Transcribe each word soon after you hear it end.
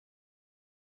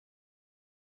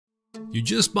You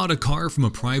just bought a car from a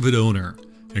private owner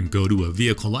and go to a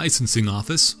vehicle licensing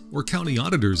office or county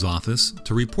auditor's office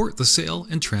to report the sale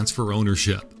and transfer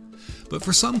ownership. But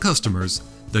for some customers,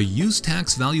 the use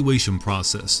tax valuation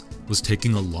process was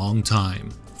taking a long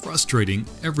time, frustrating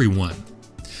everyone.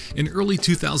 In early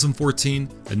 2014,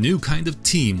 a new kind of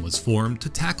team was formed to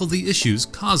tackle the issues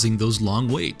causing those long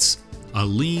waits, a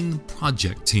lien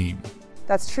project team.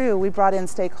 That's true. We brought in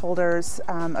stakeholders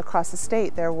across the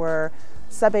state. There were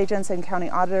subagents and county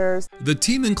auditors. The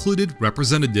team included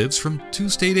representatives from two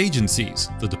state agencies,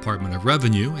 the Department of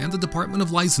Revenue and the Department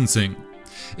of Licensing.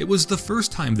 It was the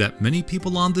first time that many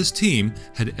people on this team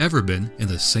had ever been in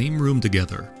the same room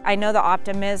together. I know the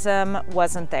optimism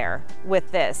wasn't there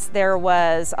with this. There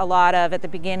was a lot of, at the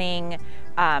beginning,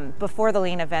 before the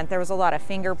lien event, there was a lot of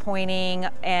finger pointing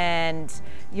and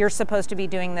you're supposed to be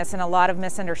doing this, and a lot of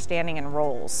misunderstanding and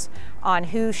roles on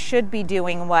who should be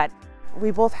doing what.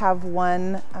 We both have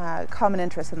one common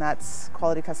interest, and that's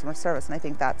quality customer service, and I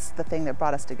think that's the thing that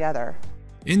brought us together.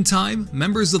 In time,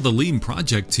 members of the lien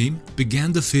project team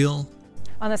began to feel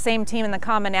on the same team and the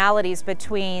commonalities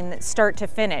between start to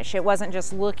finish. It wasn't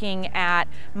just looking at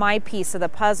my piece of the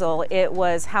puzzle, it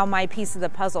was how my piece of the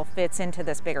puzzle fits into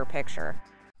this bigger picture.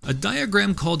 A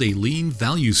diagram called a lien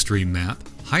value stream map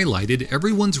highlighted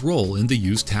everyone's role in the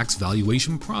use tax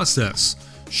valuation process,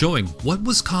 showing what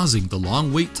was causing the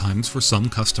long wait times for some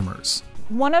customers.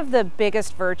 One of the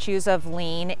biggest virtues of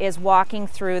lien is walking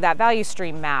through that value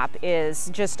stream map is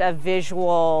just a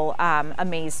visual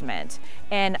amazement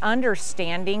and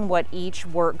understanding what each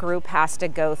work group has to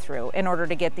go through in order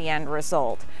to get the end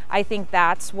result. I think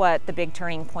that's what the big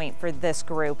turning point for this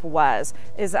group was,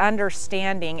 is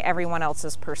understanding everyone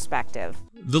else's perspective.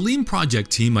 The lien project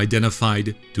team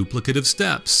identified duplicative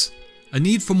steps, a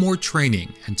need for more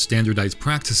training and standardized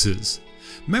practices.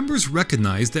 Members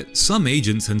recognized that some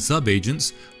agents and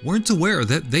subagents weren't aware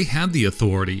that they had the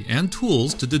authority and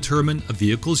tools to determine a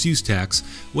vehicle's use tax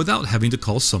without having to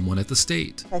call someone at the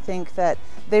state. I think that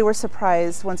they were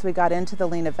surprised once we got into the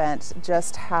lien event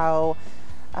just how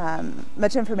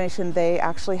much information they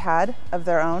actually had of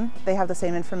their own. They have the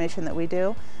same information that we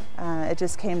do. It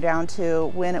just came down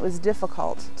to when it was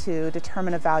difficult to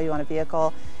determine a value on a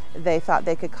vehicle, they thought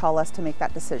they could call us to make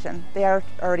that decision. They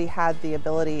already had the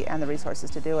ability and the resources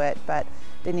to do it, but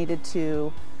they needed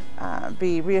to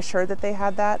be reassured that they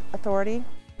had that authority.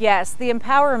 Yes, the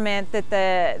empowerment that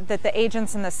the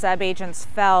agents and the subagents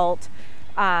felt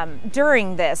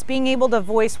during this, being able to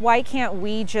voice, why can't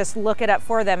we just look it up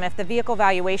for them? If the vehicle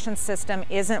valuation system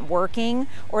isn't working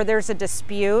or there's a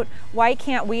dispute, why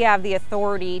can't we have the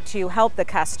authority to help the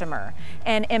customer?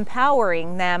 And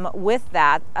empowering them with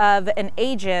that of an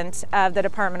agent of the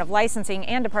Department of Licensing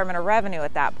and Department of Revenue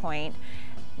at that point,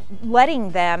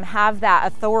 letting them have that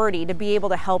authority to be able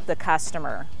to help the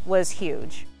customer was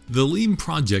huge. The lien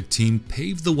project team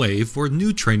paved the way for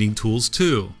new training tools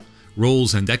too.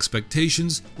 Roles and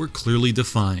expectations were clearly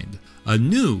defined. A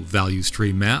new value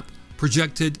stream map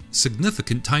projected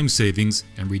significant time savings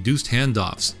and reduced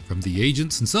handoffs from the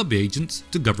agents and subagents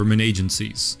to government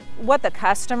agencies. What the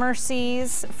customer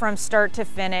sees from start to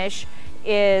finish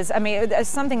is,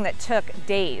 something that took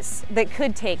days, that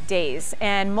could take days,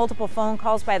 and multiple phone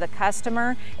calls by the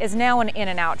customer is now an in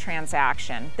and out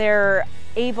transaction. They're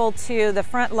able to, the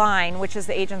front line, which is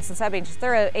the agents and subagents,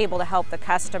 they're able to help the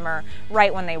customer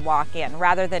right when they walk in,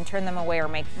 rather than turn them away or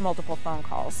make multiple phone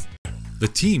calls. The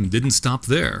team didn't stop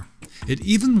there. It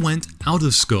even went out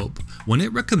of scope when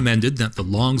it recommended that the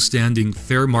long-standing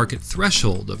fair market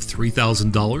threshold of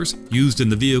 $3,000 used in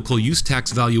the vehicle use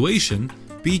tax valuation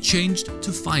be changed to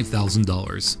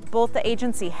 $5,000. Both the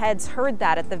agency heads heard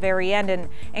that at the very end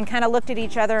and kind of looked at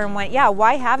each other and went, yeah,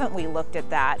 why haven't we looked at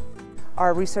that?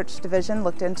 Our research division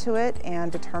looked into it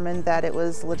and determined that it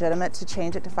was legitimate to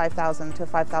change it to $5,000 to a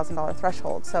 $5,000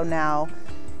 threshold. So now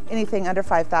anything under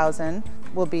 $5,000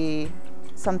 will be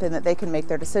something that they can make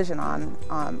their decision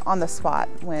on the spot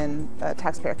when a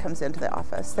taxpayer comes into the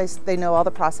office. They know all the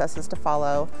processes to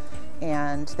follow,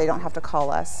 and they don't have to call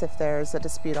us if there's a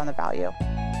dispute on the value.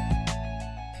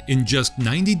 In just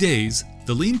 90 days,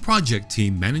 the lien project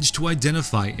team managed to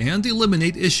identify and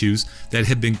eliminate issues that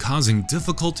had been causing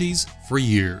difficulties for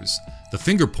years. The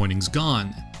finger pointing's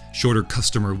gone. Shorter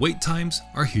customer wait times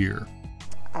are here.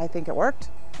 I think it worked.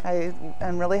 I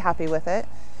am really happy with it.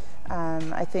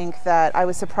 I think that I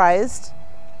was surprised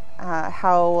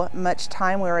how much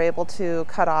time we were able to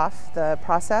cut off the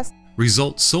process.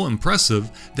 Results so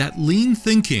impressive that lean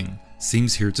thinking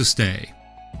seems here to stay.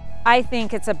 I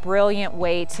think it's a brilliant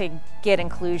way to get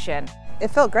inclusion. It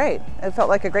felt great. It felt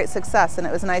like a great success, and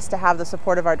it was nice to have the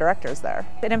support of our directors there.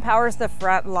 It empowers the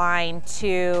front line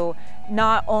to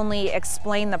not only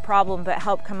explain the problem, but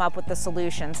help come up with the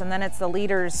solutions. And then it's the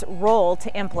leader's role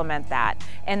to implement that.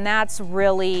 And that's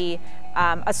really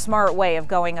a smart way of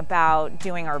going about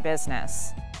doing our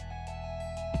business.